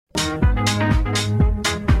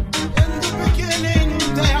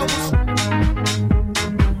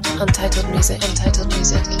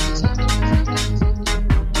music.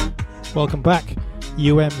 Welcome back.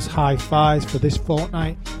 UM's High Fives for this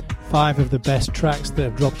fortnight. 5 of the best tracks that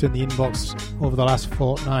have dropped in the inbox over the last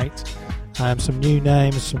fortnight. Some new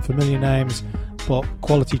names, some familiar names, but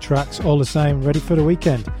quality tracks all the same, ready for the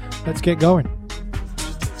weekend. Let's get going.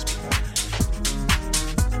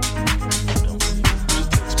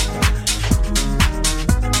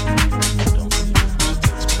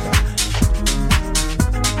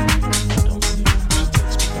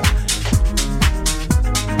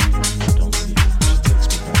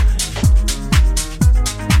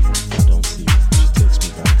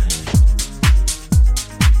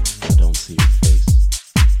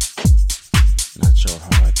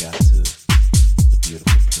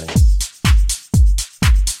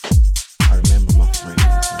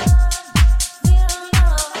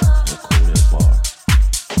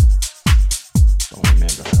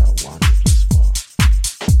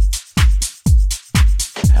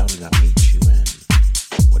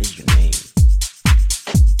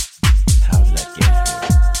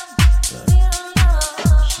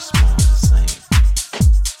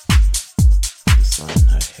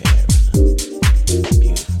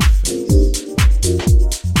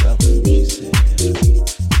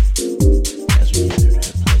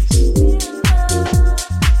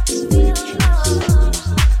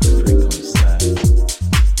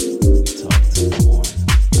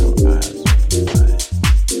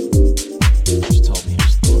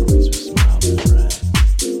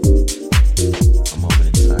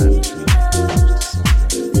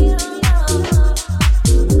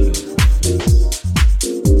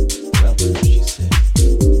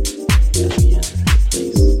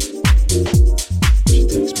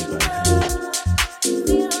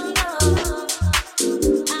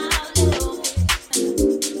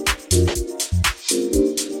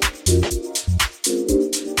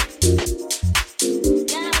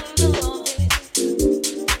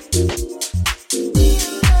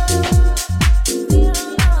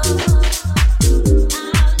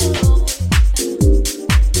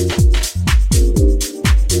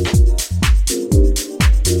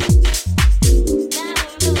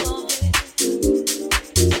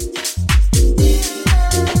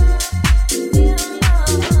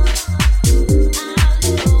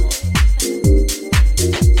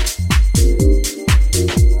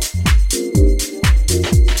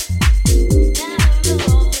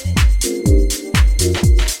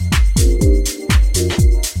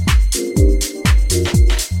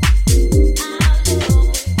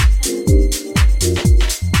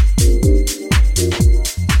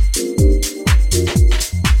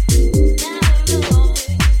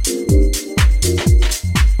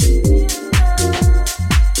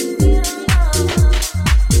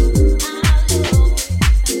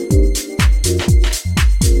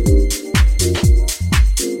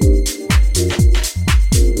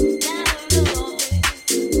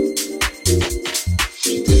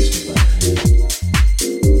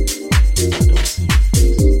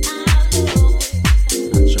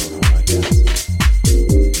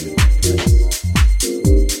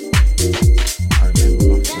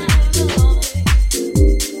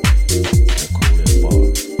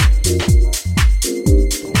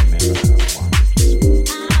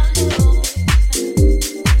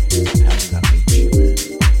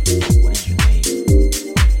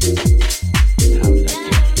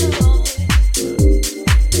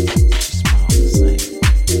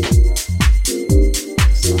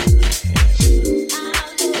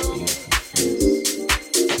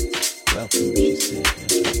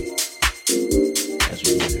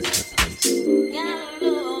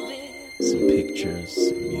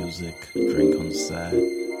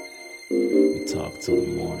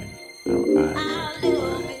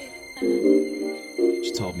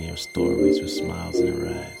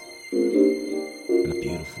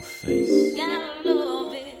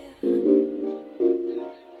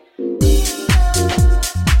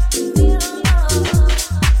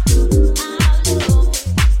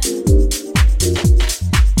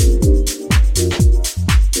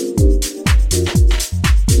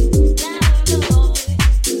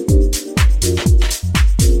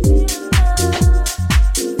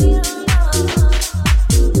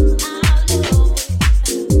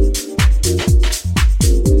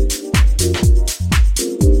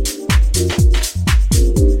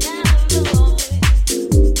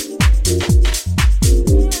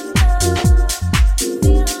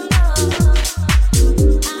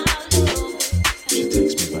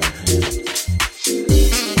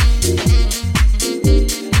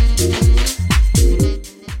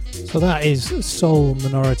 So that is Soul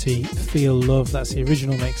Minority Feel Love. That's the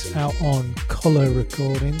original mix out on Colour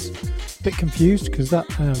Recordings. A bit confused because that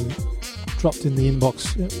dropped in the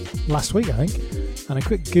inbox last week, I think, and a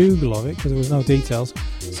quick Google of it, because there was no details,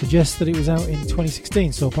 suggests that it was out in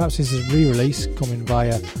 2016. So perhaps this is a re-release coming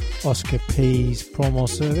via Oscar P's promo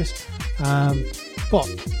service, but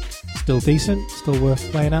still decent, still worth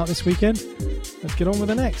playing out this weekend. Let's get on with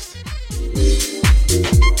the next.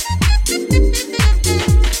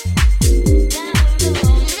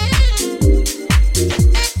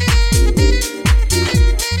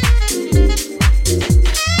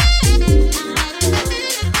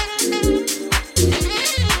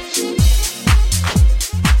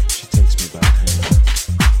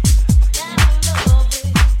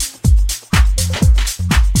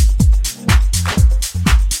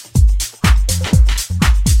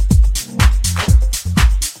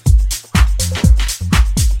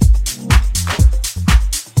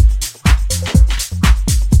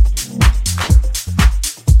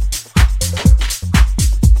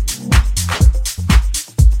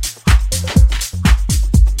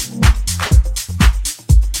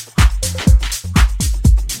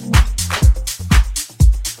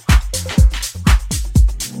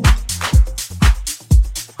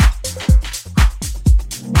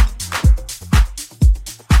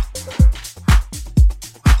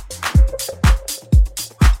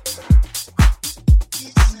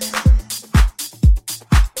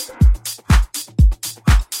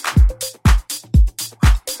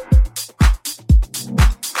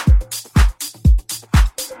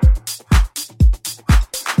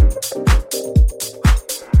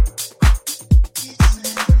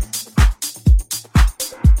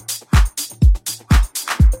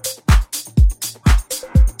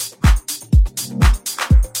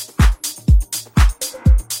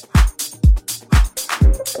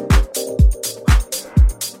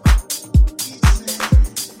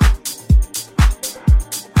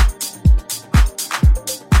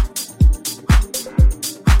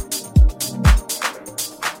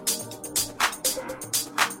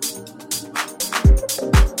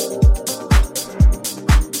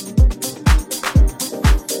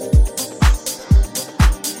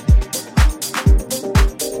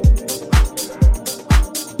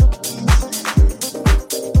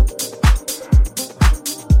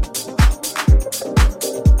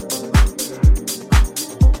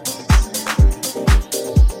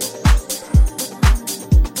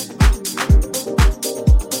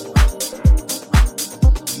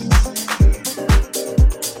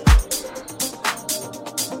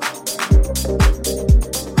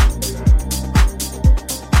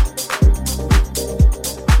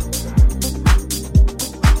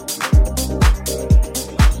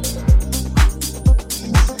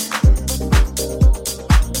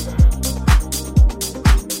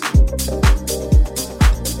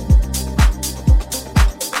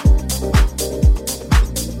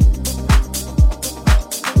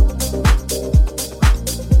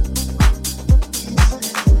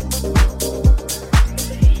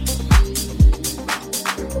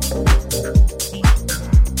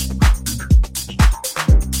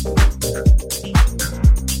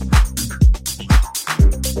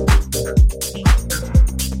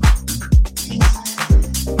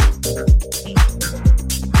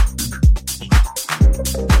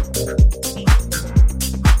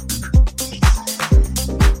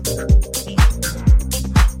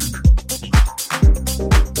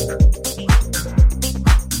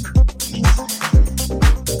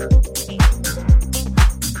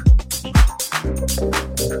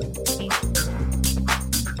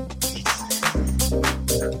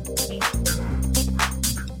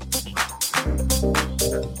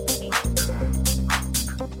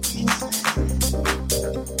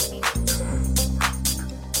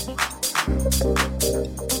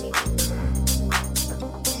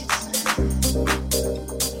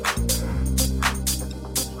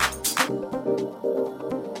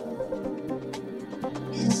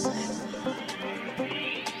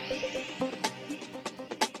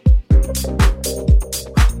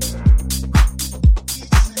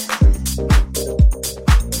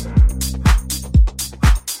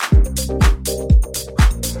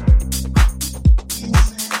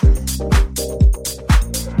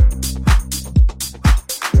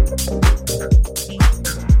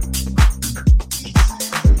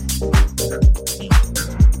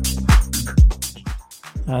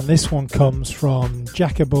 And this one comes from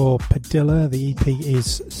Jacobo Padilla. The EP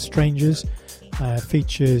is Strangers,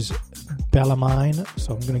 features Bellarmine,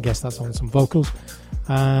 so I'm going to guess that's on some vocals.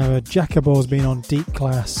 Jacobo's been on Deep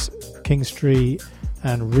Class, King Street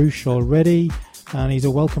and Roosh already, and he's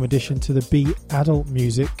a welcome addition to the Be Adult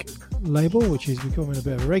Music label, which is becoming a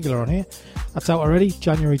bit of a regular on here. That's out already,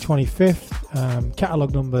 January 25th.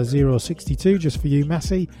 Catalogue number 062, just for you,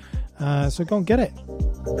 Massey. So go and get it.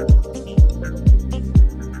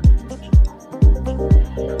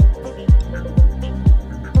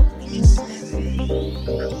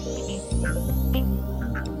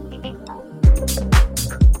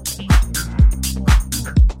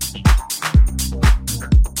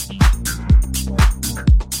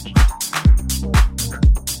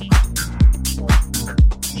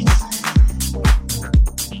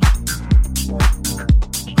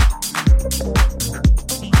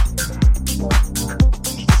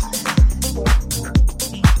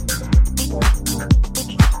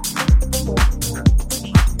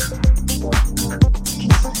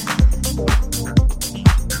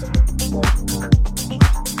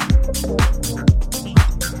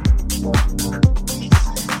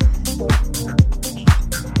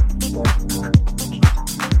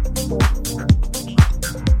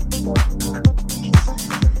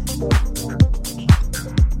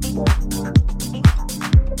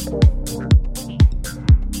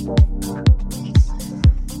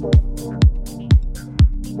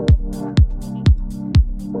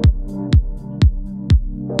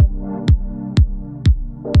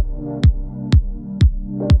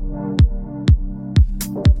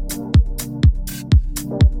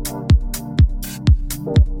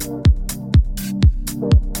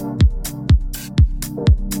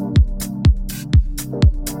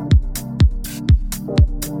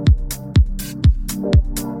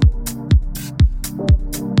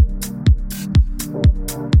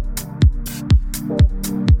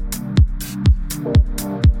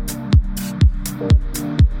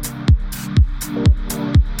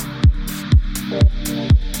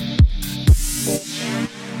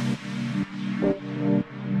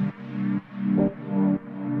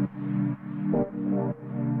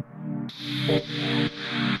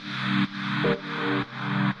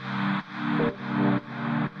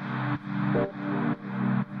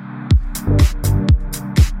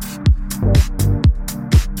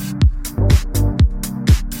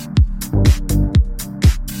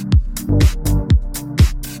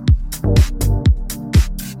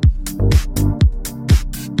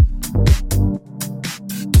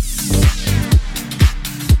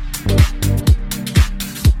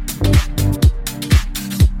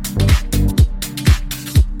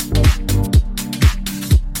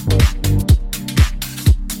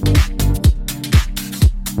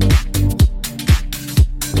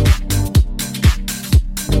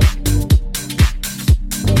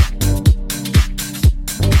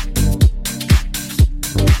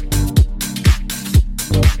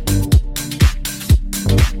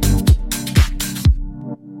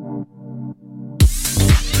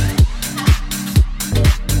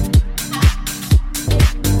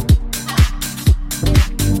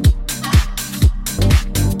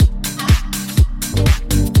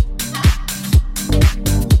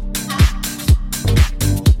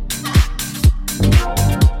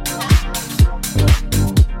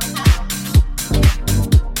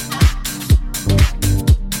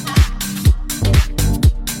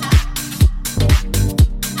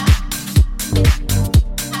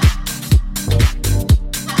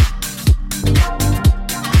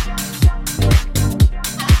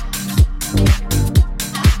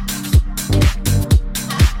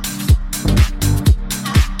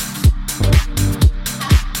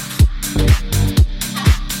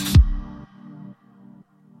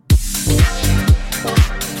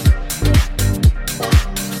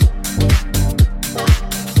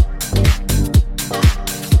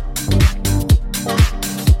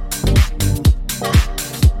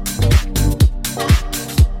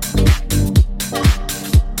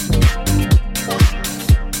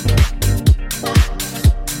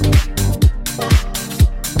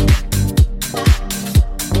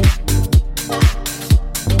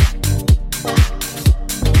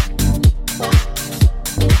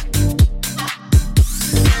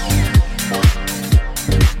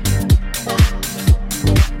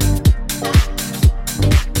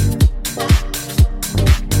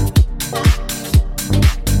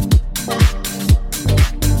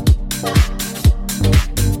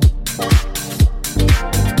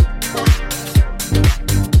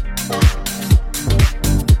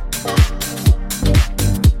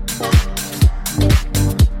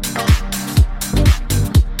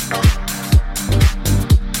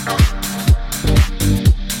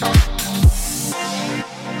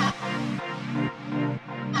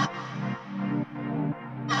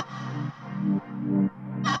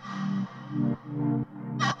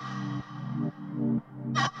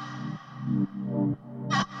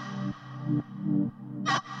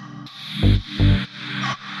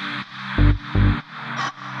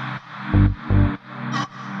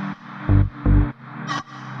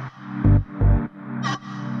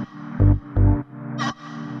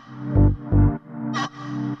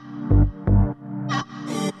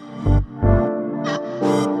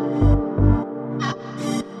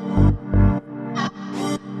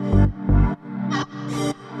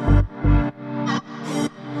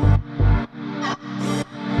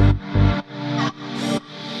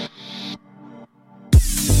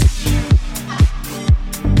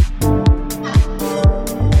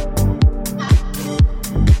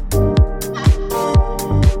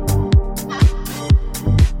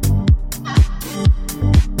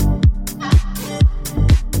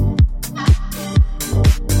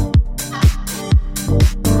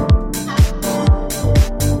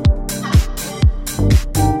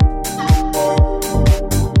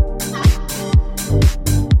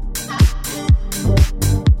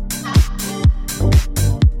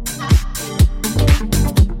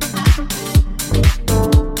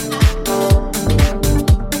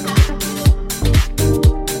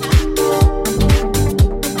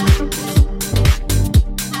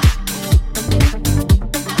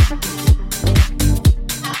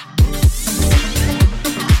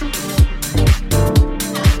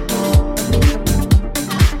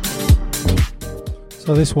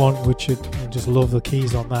 So this one, which I just love the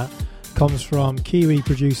keys on that, comes from Kiwi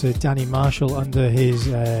producer Danny Marshall under his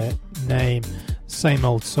name Same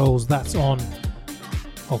Old Souls. That's on,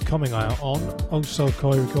 or coming out on, Oh So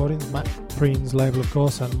Coy Recordings, Matt Preen's label of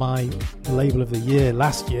course, and my label of the year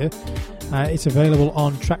last year. It's available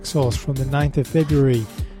on Traxsource from the 9th of February,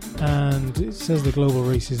 and it says the global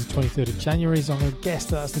release is the 23rd of January, so I'm going to guess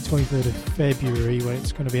that's the 23rd of February when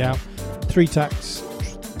it's going to be out. Three tracks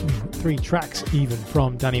even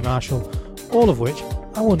from Danny Marshall, all of which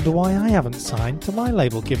I wonder why I haven't signed to my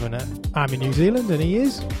label, given it I'm in New Zealand and he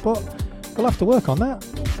is, but we'll have to work on that.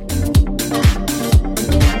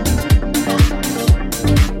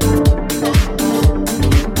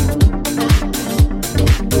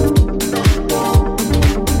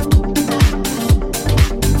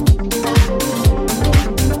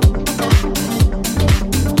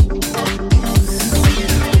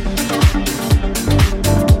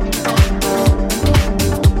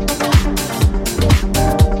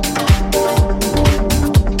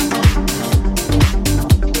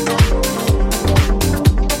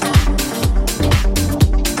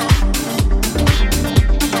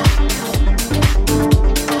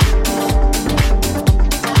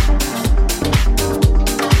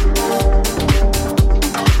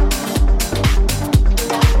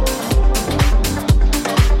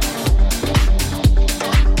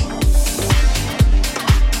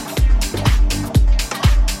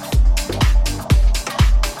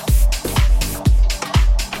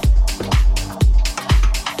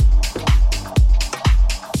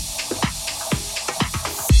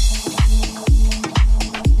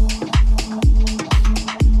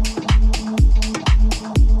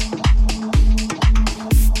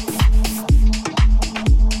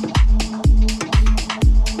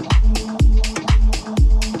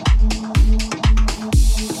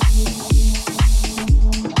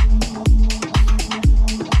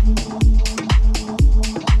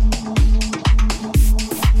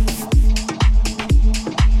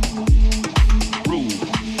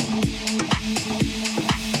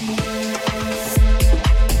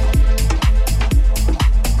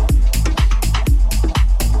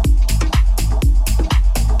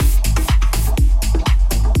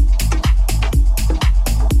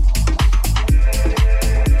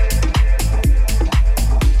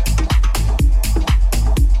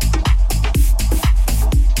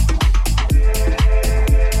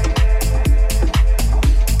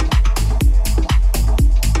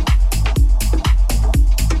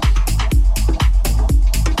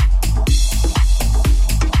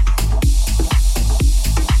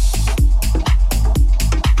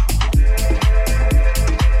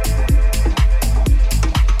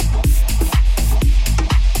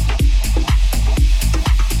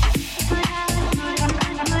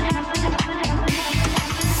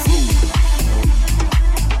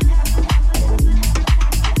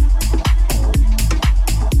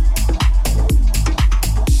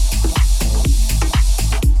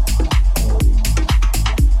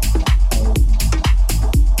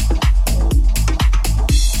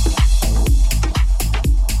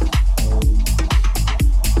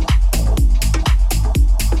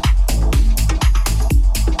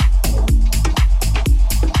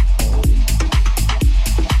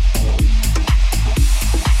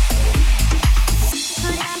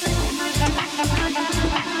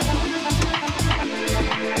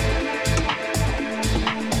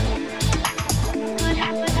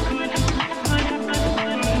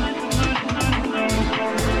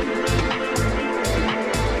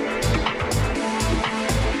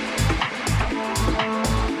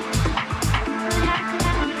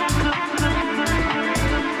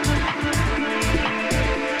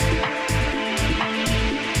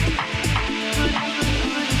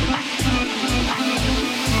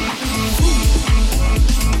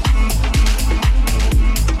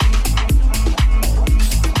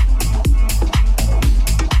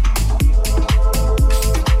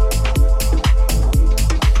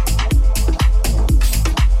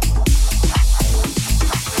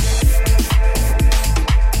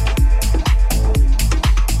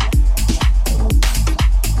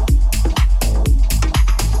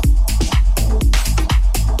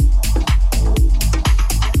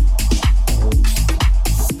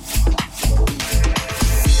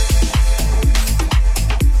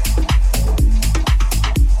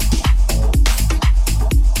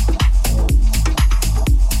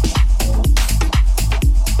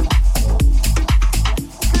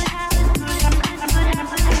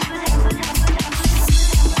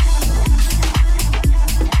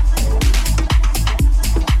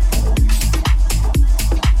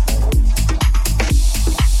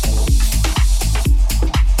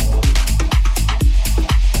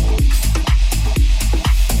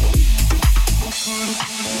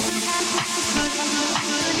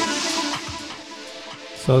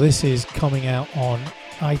 So this is coming out on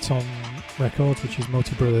Iton Records, which is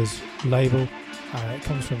Multi Brothers' label. It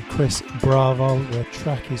comes from Chris Bravo. The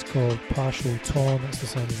track is called Partial Torn, that's the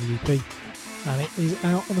same as the EP, and it is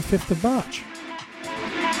out on the 5th of March.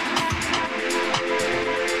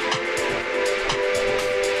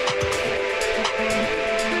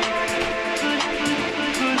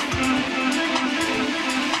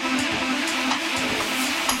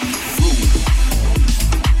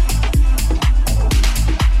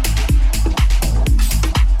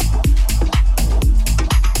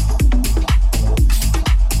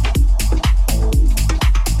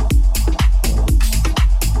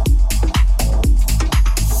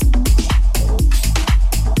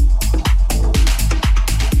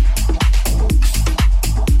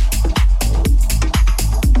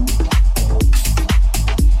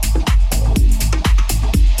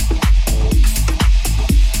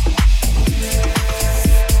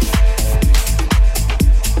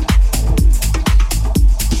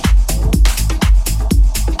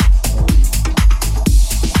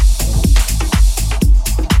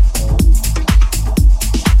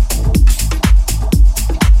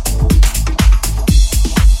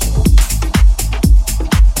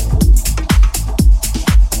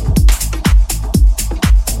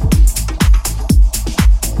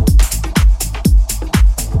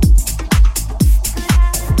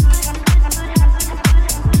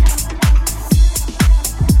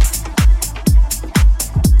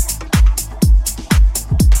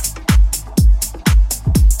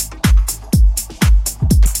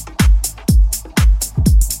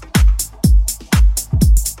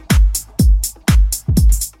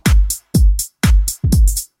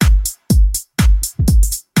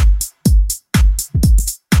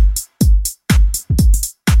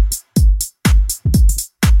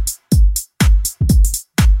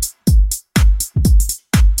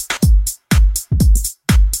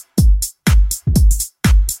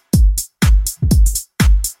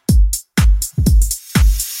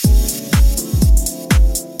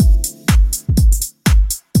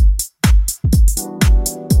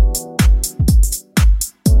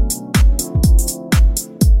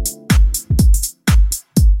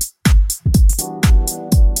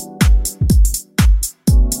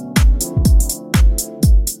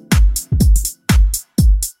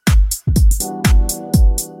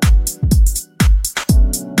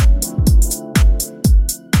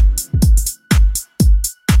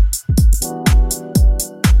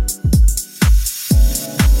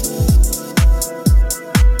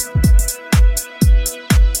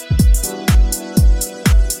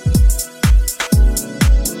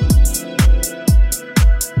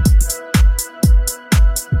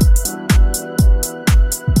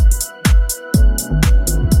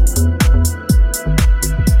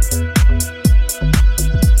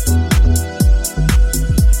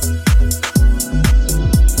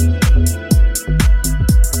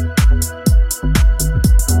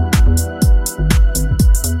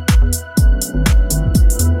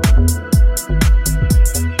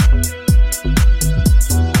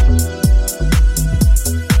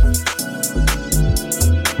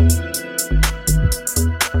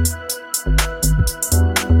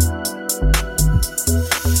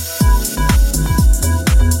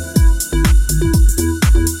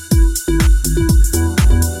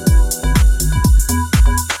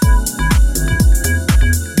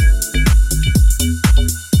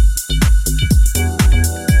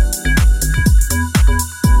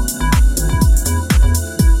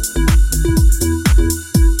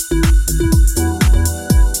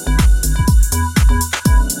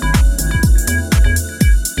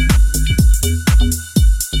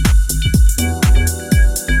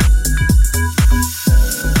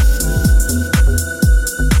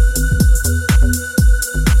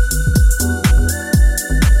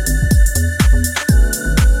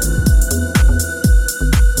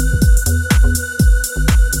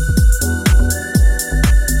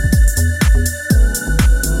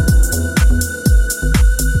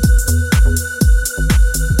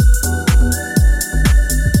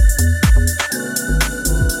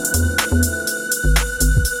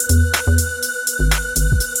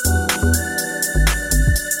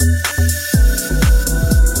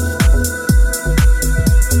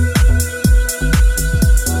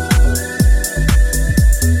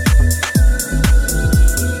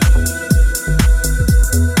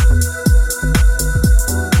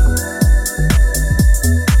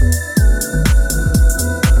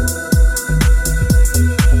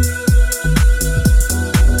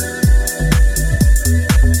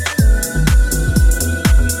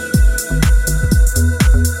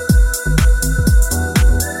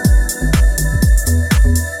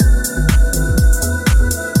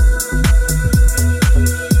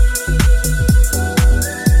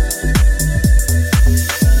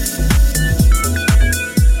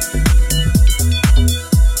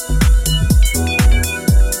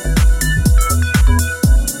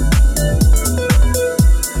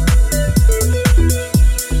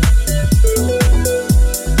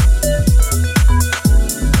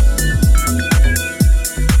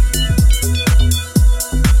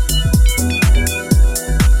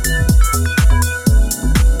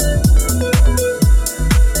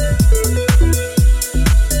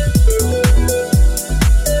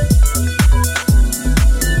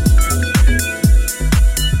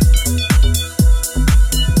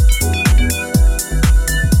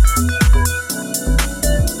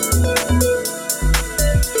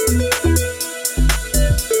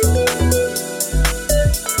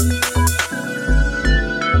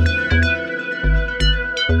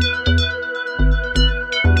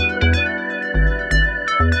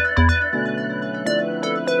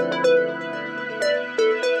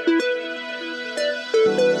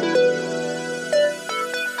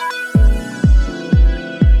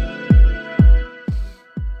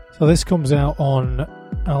 So this comes out on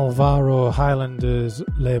Alvaro Highlander's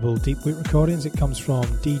label Deep Wit Recordings. It comes from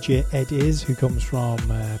DJ Ed Is, who comes from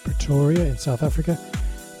Pretoria in South Africa.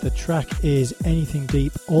 The track is Anything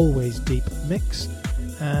Deep, Always Deep Mix,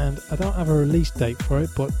 and I don't have a release date for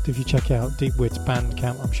it, but if you check out Deep Wit's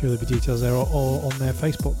Bandcamp, I'm sure there'll be details there, or on their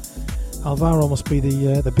Facebook. Alvaro must be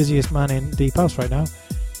the busiest man in Deep House right now.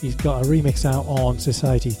 He's got a remix out on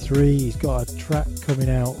Society 3, he's got a track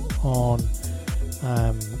coming out on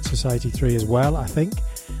Society 3 as well, I think,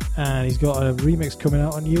 and he's got a remix coming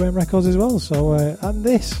out on Records as well. So and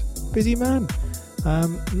this busy man,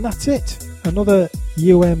 and that's it. Another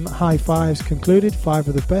High Fives concluded. 5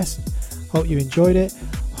 of the best. Hope you enjoyed it.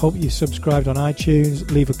 Hope you subscribed on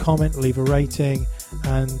iTunes. Leave a comment, leave a rating,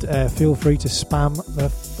 and feel free to spam the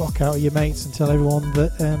fuck out of your mates and tell everyone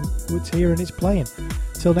that it's here and it's playing.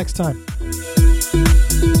 Till next time.